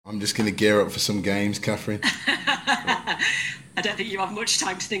I'm just going to gear up for some games, Catherine. I don't think you have much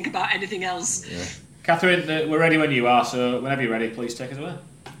time to think about anything else. Yeah. Catherine, we're ready when you are, so whenever you're ready, please take us away.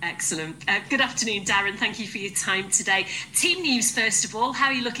 Excellent. Good afternoon, Darren. Thank you for your time today. Team news, first of all. How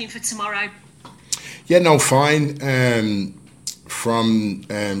are you looking for tomorrow? Yeah, no, fine. From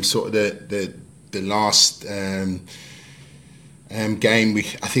sort of the last game,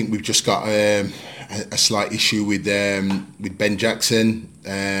 I think we've just got a slight issue with Ben Jackson.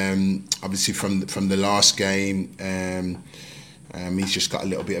 Obviously, from the last game, he's just got a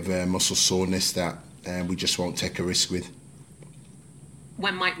little bit of a muscle soreness that we just won't take a risk with.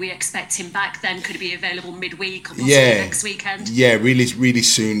 When might we expect him back then? Could he be available midweek or possibly next weekend? Yeah, really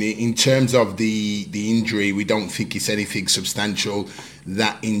soon. In terms of the injury, we don't think it's anything substantial.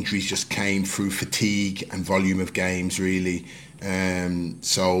 That injury just came through fatigue and volume of games, really.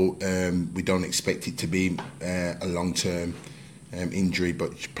 So we don't expect it to be a long-term injury,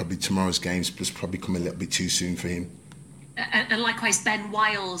 but probably tomorrow's games just probably come a little bit too soon for him. And likewise, Ben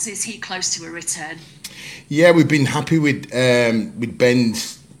Wiles, is he close to a return? Yeah, we've been happy with Ben,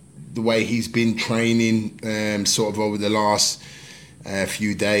 the way he's been training sort of over the last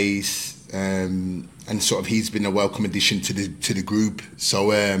few days, and sort of he's been a welcome addition to the group.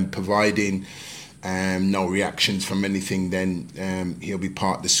 So providing no reactions from anything, then he'll be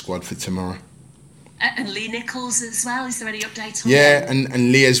part of the squad for tomorrow. And Lee Nichols as well, is there any update on Yeah, him?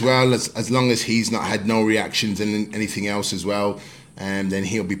 and Lee as well, as long as he's not had no reactions and anything else as well, then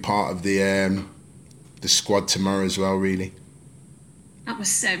he'll be part of the squad tomorrow as well, really. That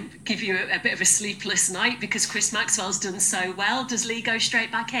must give you a bit of a sleepless night because Chris Maxwell's done so well. Does Lee go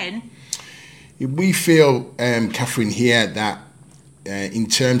straight back in? We feel, Catherine, here that in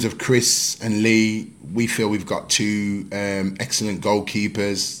terms of Chris and Lee, we feel we've got two excellent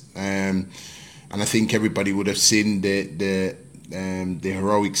goalkeepers, and I think everybody would have seen the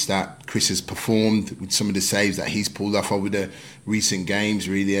heroics that Chris has performed with some of the saves that he's pulled off over the recent games,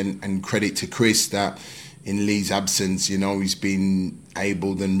 really, and credit to Chris that in Lee's absence, he's been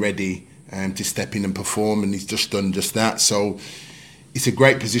able and ready to step in and perform, and he's just done just that. So it's a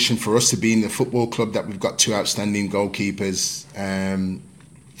great position for us to be in the football club that we've got two outstanding goalkeepers, and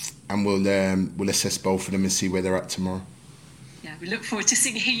we'll assess both of them and see where they're at tomorrow. Yeah, we look forward to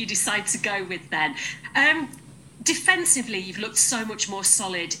seeing who you decide to go with then. Defensively, you've looked so much more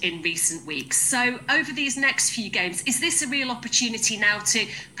solid in recent weeks. So over these next few games, is this a real opportunity now to,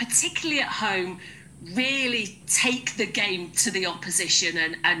 particularly at home, really take the game to the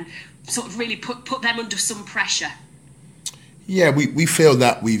opposition and sort of really put them under some pressure? Yeah, we feel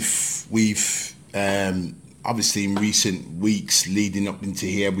that we've obviously in recent weeks leading up into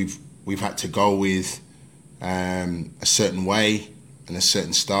here, we've had to go with a certain way and a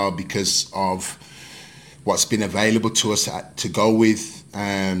certain style because of what's been available to us to go with,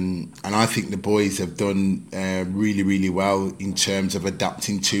 and I think the boys have done really, really well in terms of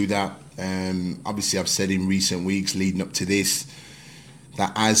adapting to that. Obviously, I've said in recent weeks leading up to this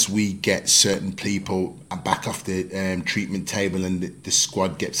that as we get certain people back off the treatment table and the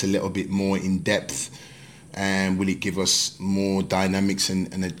squad gets a little bit more in depth, will it give us more dynamics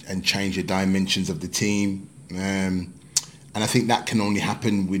and change the dimensions of the team? And I think that can only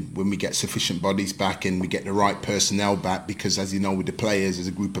happen when we get sufficient bodies back and we get the right personnel back, because as you know, with the players, as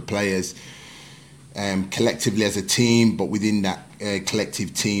a group of players, collectively as a team, but within that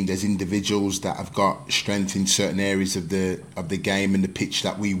collective team, there's individuals that have got strength in certain areas of the game and the pitch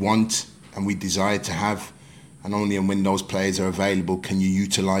that we want and we desire to have. And only when those players are available can you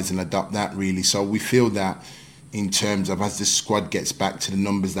utilise and adopt that, really. So we feel that in terms of as the squad gets back to the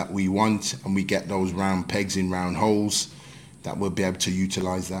numbers that we want and we get those round pegs in round holes, that we'll be able to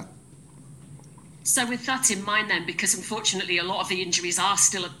utilise that. So with that in mind then, because unfortunately a lot of the injuries are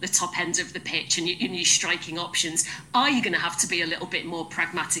still at the top end of the pitch and your striking options, are you going to have to be a little bit more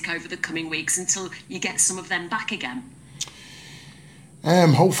pragmatic over the coming weeks until you get some of them back again?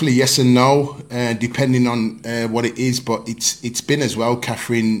 Hopefully yes and no, depending on what it is. But it's been as well,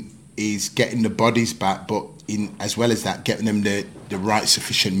 Catherine, is getting the bodies back, but in as well as that, getting them the right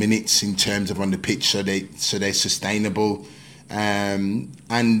sufficient minutes in terms of on the pitch, so they're sustainable.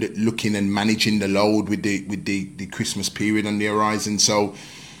 And looking and managing the load with the Christmas period on the horizon. So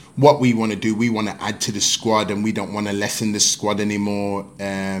what we want to do, we want to add to the squad and we don't want to lessen the squad anymore.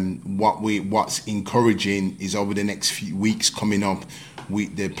 What's encouraging is over the next few weeks coming up,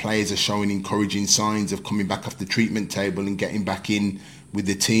 the players are showing encouraging signs of coming back off the treatment table and getting back in with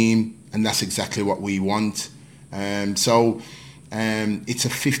the team, and that's exactly what we want. It's a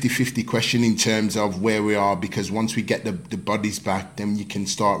 50-50 question in terms of where we are, because once we get the bodies back, then you can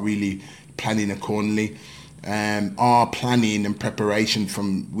start really planning accordingly. Our planning and preparation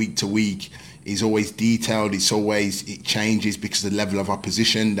from week to week is always detailed. It changes because of the level of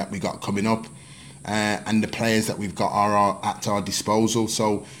opposition that we got coming up, and the players that we've got are at our disposal.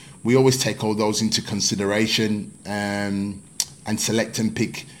 So we always take all those into consideration, and select and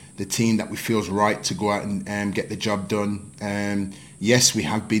pick the team that we feel is right to go out and get the job done. Yes, we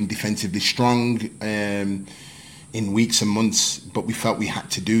have been defensively strong in weeks and months, but we felt we had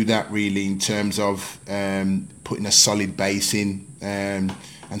to do that really in terms of putting a solid base in,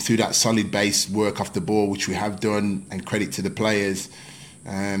 and through that solid base work off the ball, which we have done, and credit to the players,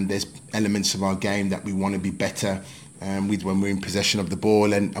 there's elements of our game that we want to be better with when we're in possession of the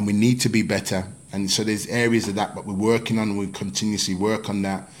ball, and we need to be better. And so there's areas of that we're working on, and we continuously work on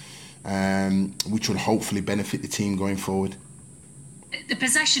that, which will hopefully benefit the team going forward. The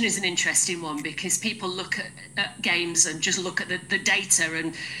possession is an interesting one because people look at games and just look at the data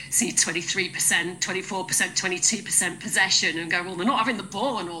and see 23%, 24%, 22% possession and go, well, they're not having the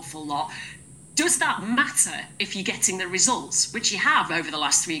ball an awful lot. Does that matter if you're getting the results, which you have over the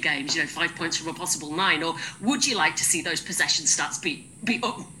last 3 games, 5 points from a possible 9, or would you like to see those possession stats be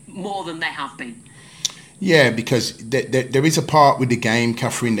up more than they have been? Yeah, because there is a part with the game,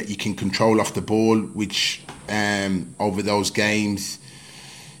 Catherine, that you can control off the ball, which over those games,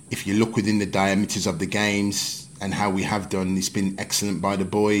 if you look within the diameters of the games and how we have done, it's been excellent by the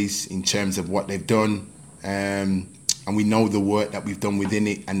boys in terms of what they've done. And we know the work that we've done within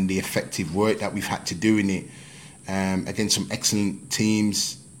it and the effective work that we've had to do in it against some excellent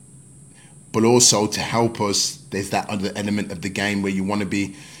teams. But also to help us, there's that other element of the game where you want to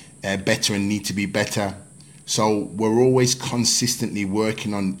be better and need to be better. So we're always consistently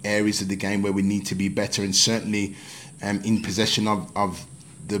working on areas of the game where we need to be better, and certainly in possession of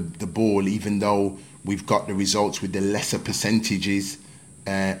the ball, even though we've got the results with the lesser percentages,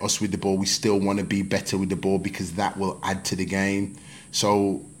 us with the ball, we still want to be better with the ball because that will add to the game.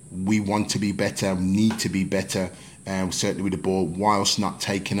 So we want to be better, need to be better, certainly with the ball, whilst not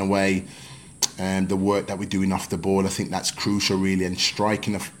taking away the work that we're doing off the ball. I think that's crucial really, and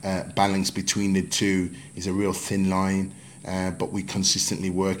striking a balance between the two is a real thin line, but we're consistently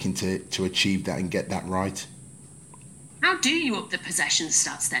working to achieve that and get that right. How do you up the possession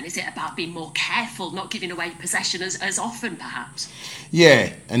stats then? Is it about being more careful, not giving away possession as often perhaps?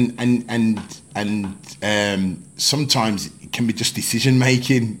 Yeah, and sometimes it can be just decision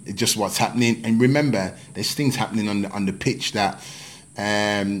making, just what's happening. And remember, there's things happening on the pitch that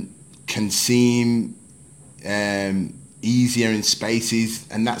can seem easier in spaces,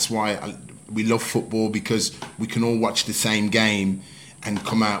 and that's why we love football, because we can all watch the same game and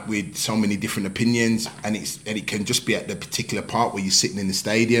come out with so many different opinions, and it can just be at the particular part where you're sitting in the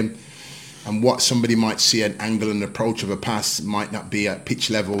stadium, and what somebody might see an angle and approach of a pass might not be at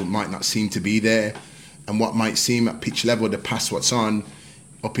pitch level, might not seem to be there, and what might seem at pitch level, the pass what's on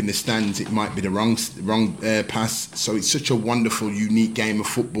up in the stands, it might be the wrong pass. So it's such a wonderful, unique game of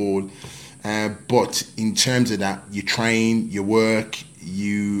football, but in terms of that, you train, you work,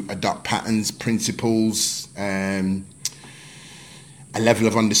 you adopt patterns, principles, a level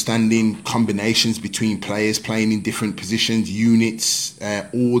of understanding, combinations between players playing in different positions, units,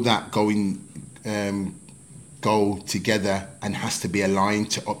 all that go together and has to be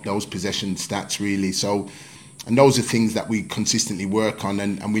aligned to up those possession stats really. So, and those are things that we consistently work on,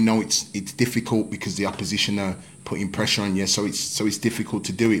 and we know it's difficult because the opposition are putting pressure on you. So it's difficult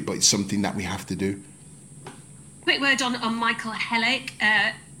to do it, but it's something that we have to do. Quick word on Michael Hellick.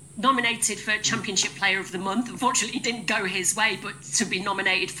 Nominated for Championship Player of the Month. Unfortunately, it didn't go his way, but to be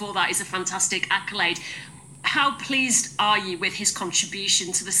nominated for that is a fantastic accolade. How pleased are you with his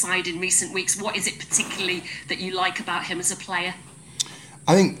contribution to the side in recent weeks? What is it particularly that you like about him as a player?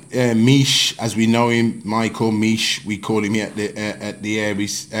 I think Mish, as we know him, Michael Mish, we call him here at the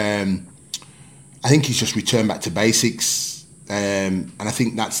Aries. I think he's just returned back to basics, and I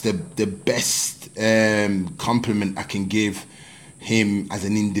think that's the best compliment I can give him as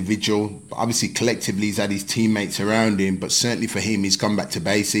an individual. But obviously collectively he's had his teammates around him, but certainly for him he's gone back to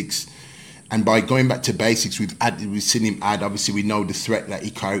basics, and by going back to basics we've seen him add, obviously we know the threat that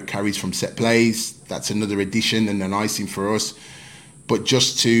he carries from set plays. That's another addition and an icing for us, but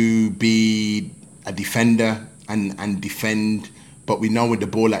just to be a defender and defend, but we know with the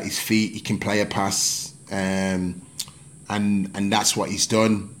ball at his feet he can play a pass, and that's what he's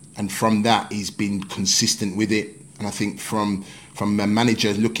done, and from that he's been consistent with it. And I think from a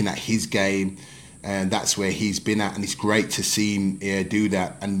manager looking at his game, that's where he's been at, and it's great to see him do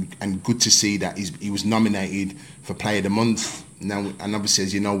that, and good to see that he was nominated for Player of the Month now. And obviously,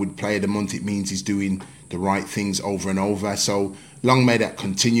 as you know, with Player of the Month, it means he's doing the right things over and over. So long may that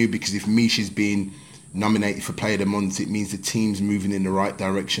continue, because if Mish is being nominated for Player of the Month, it means the team's moving in the right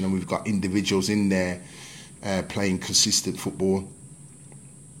direction, and we've got individuals in there playing consistent football.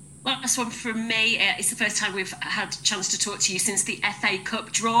 Last one from me. It's the first time we've had a chance to talk to you since the FA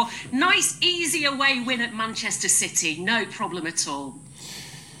Cup draw. Nice, easy away win at Manchester City. No problem at all.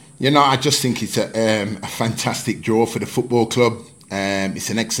 I just think it's a fantastic draw for the football club. It's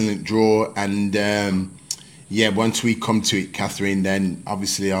an excellent draw, and once we come to it, Catherine, then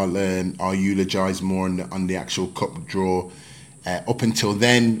obviously I'll eulogise more on the actual cup draw. Up until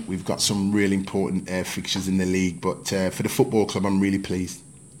then, we've got some really important fixtures in the league, but for the football club, I'm really pleased.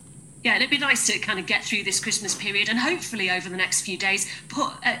 Yeah, and it'd be nice to kind of get through this Christmas period and hopefully over the next few days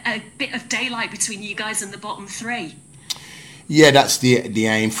put a bit of daylight between you guys and the bottom three. Yeah, that's the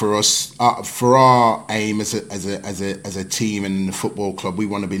aim for us. For our aim as a team and the football club, we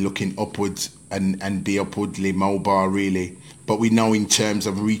want to be looking upwards and be upwardly mobile, really. But we know in terms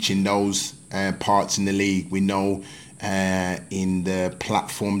of reaching those parts in the league, we know in the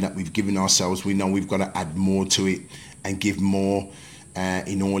platform that we've given ourselves, we know we've got to add more to it and give more.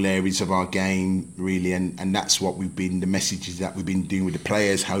 In all areas of our game, really, and that's what the messages that we've been doing with the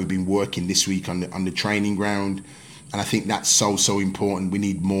players, how we've been working this week on the training ground, and I think that's so important. We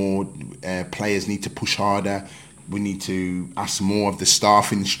need more. Players need to push harder. We need to ask more of the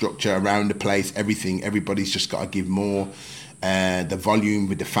staffing structure around the place. Everybody's just got to give more. The volume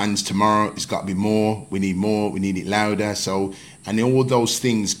with the fans tomorrow, it's got to be more. We need more. We need it louder. So, and all those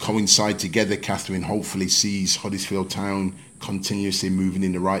things coincide together. Catherine hopefully sees Huddersfield Town continuously moving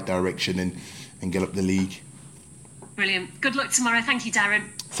in the right direction and get up the league. Brilliant. Good luck tomorrow. Thank you, Darren.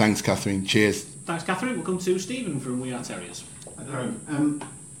 Thanks, Catherine. Cheers. Thanks, Catherine. We'll come to Stephen from We Are Terriers. Hi, Darren.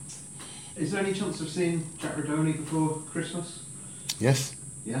 Is there any chance of seeing Jack Redoney before Christmas? Yes.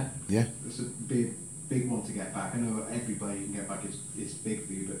 Yeah? Yeah. This would be a big one to get back. I know everybody you can get back is big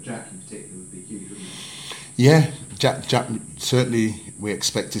for you, but Jack in particular would be huge, wouldn't it? Yeah, Jack certainly we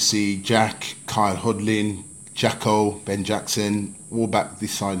expect to see Jack, Kyle Hudlin, Jacko, Ben Jackson, all back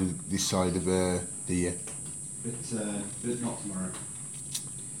this side of the year. But not tomorrow.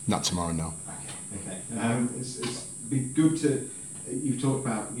 Not tomorrow, no. Okay. It's been good to. You've talked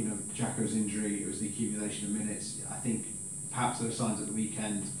about Jacko's injury. It was the accumulation of minutes. I think perhaps there were signs at the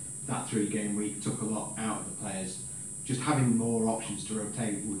weekend that 3-game week took a lot out of the players. Just having more options to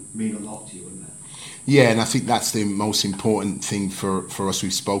rotate would mean a lot to you, wouldn't it? Yeah, and I think that's the most important thing for us.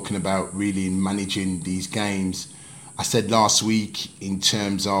 We've spoken about really in managing these games. I said last week in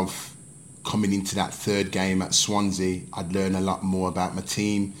terms of coming into that 3rd game at Swansea, I'd learn a lot more about my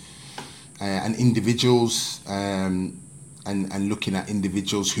team and individuals and looking at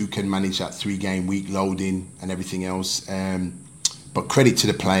individuals who can manage that 3-game week loading and everything else. But credit to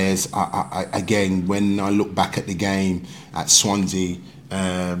the players. I again, when I look back at the game at Swansea,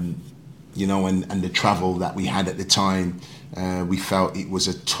 and the travel that we had at the time, we felt it was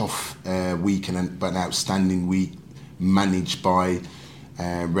a tough week but an outstanding week managed by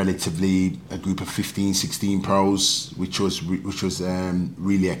relatively a group of 15, 16 pros, which was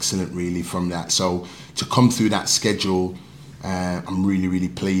really excellent, really, from that. So to come through that schedule, I'm really, really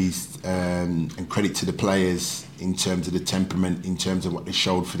pleased, and credit to the players in terms of the temperament, in terms of what they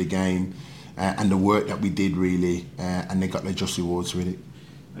showed for the game, and the work that we did, really, and they got their just rewards, really.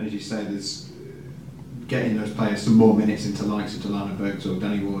 And as you say, there's getting those players some more minutes into likes of Delano Burks or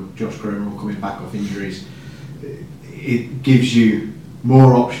Danny Ward, Josh Cromer all coming back off injuries. It gives you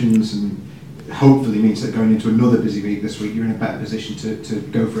more options and hopefully means that going into another busy week this week, you're in a better position to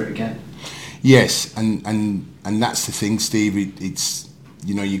go for it again. Yes, and that's the thing, Steve. It's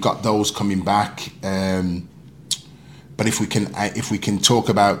you got those coming back, but if we can talk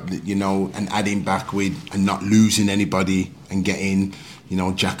about and adding back with and not losing anybody and getting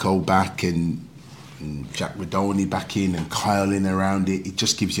Jacko back and Jack Redoney back in and Kyle in around it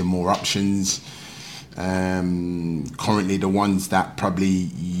just gives you more options. Currently, the ones that probably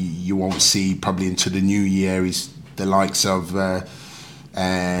you won't see probably into the new year is the likes of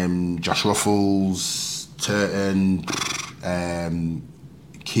Josh Ruffles, Turton,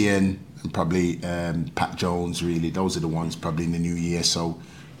 Kian, and probably Pat Jones. Really, those are the ones probably in the new year. So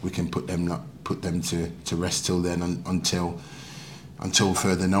we can put them to rest till then until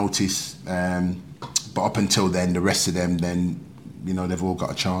further notice. But up until then, the rest of them, then they've all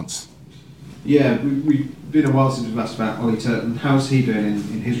got a chance. Yeah, we've been a while since we've asked about Ollie Turton. How's he doing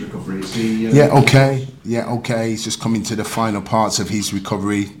in his recovery? Is he? Okay. He's just coming to the final parts of his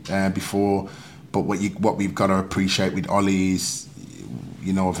recovery before. But what we've got to appreciate with Ollie is,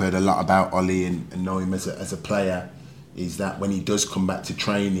 I've heard a lot about Ollie and know him as a player. Is that when he does come back to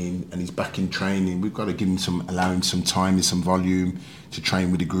training and he's back in training, we've got to allow him some time and some volume to train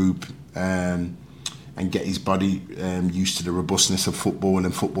with the group. and get his body used to the robustness of football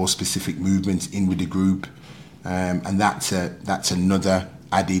and football-specific movements in with the group. And that's another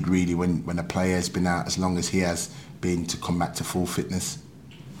added really when a player has been out as long as he has been to come back to full fitness.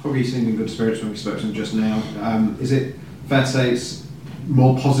 Hoggy seemed in good spirits when we spoke to him just now. Is it fair to say it's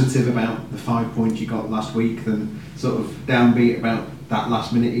more positive about the 5 points you got last week than sort of downbeat about that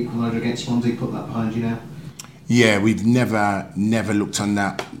last minute equaliser against Swansea? Put that behind you now? Yeah, we've never looked on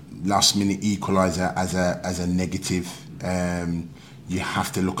that last minute equaliser as a negative. You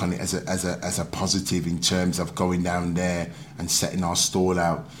have to look on it as a positive in terms of going down there and setting our stall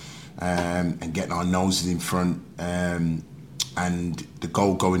out and getting our noses in front. And the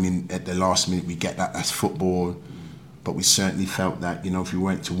goal going in at the last minute, we get that. That's football. But we certainly felt that, if you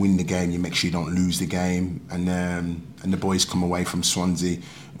weren't to win the game, you make sure you don't lose the game. And the boys come away from Swansea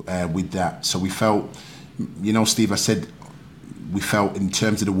with that. So we felt, Steve, I said, we felt in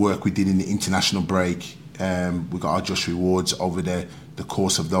terms of the work we did in the international break, we got our just rewards over the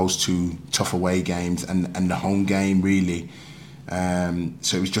course of those 2 tough away games and the home game, really.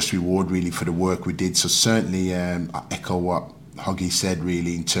 So it was just reward, really, for the work we did. So certainly, I echo what Hoggy said,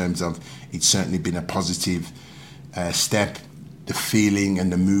 really, in terms of it's certainly been a positive step. The feeling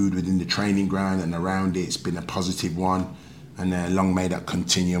and the mood within the training ground and around it, it's been a positive one, and long may that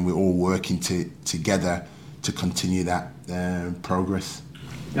continue, and we're all working together to continue that progress.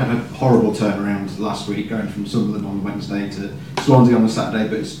 You had a horrible turnaround last week, going from Sunderland on Wednesday to Swansea on the Saturday,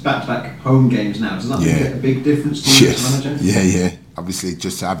 but it's back-to-back home games now. Does that make a big difference to you as manager? Yeah. Obviously,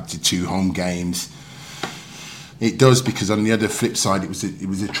 just to have the 2 home games, it does, because on the other flip side, it was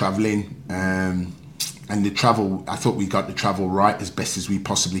a travelling. And the travel, I thought we got the travel right as best as we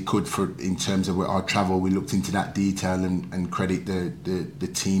possibly could in terms of our travel. We looked into that detail and credit the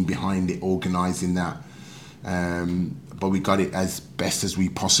team behind it, organising that. But we got it as best as we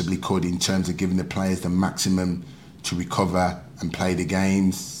possibly could in terms of giving the players the maximum to recover and play the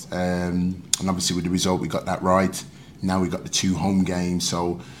games. And obviously with the result, we got that right. Now we got the 2 home games,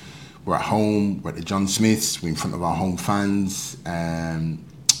 so we're at home, we're at the John Smiths, we're in front of our home fans.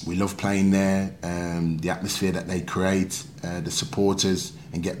 We love playing there, the atmosphere that they create, the supporters,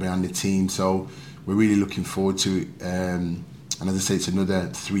 and get behind the team. So we're really looking forward to it. And as I say, it's another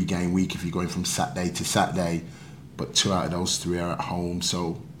 3-game week if you're going from Saturday to Saturday, but 2 out of those 3 are at home.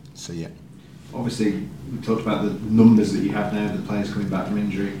 So yeah. Obviously, we talked about the numbers that you have now, the players coming back from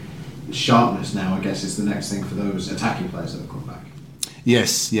injury. Sharpness now, I guess, is the next thing for those attacking players that have come back.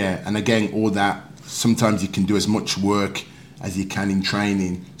 Yes, yeah. And again, all that, sometimes you can do as much work as you can in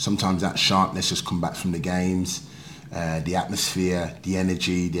training. Sometimes that sharpness just come back from the games, the atmosphere, the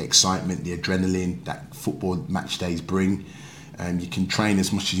energy, the excitement, the adrenaline that football match days bring. You can train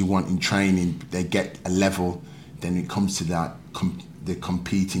as much as you want in training, but they get a level, then it comes to that the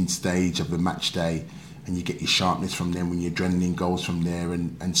competing stage of the match day, and you get your sharpness from them when your adrenaline goes from there.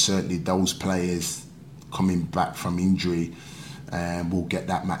 And certainly those players coming back from injury will get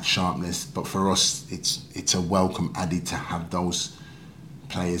that match sharpness. But for us, it's a welcome added to have those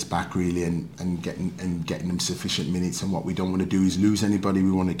players back, really, and getting them sufficient minutes. And what we don't want to do is lose anybody.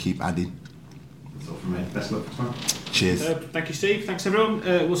 We want to keep adding. That's all from me. Best luck for tomorrow. Cheers. Thank you, Steve. Thanks, everyone.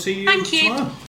 We'll see you Thank you. tomorrow.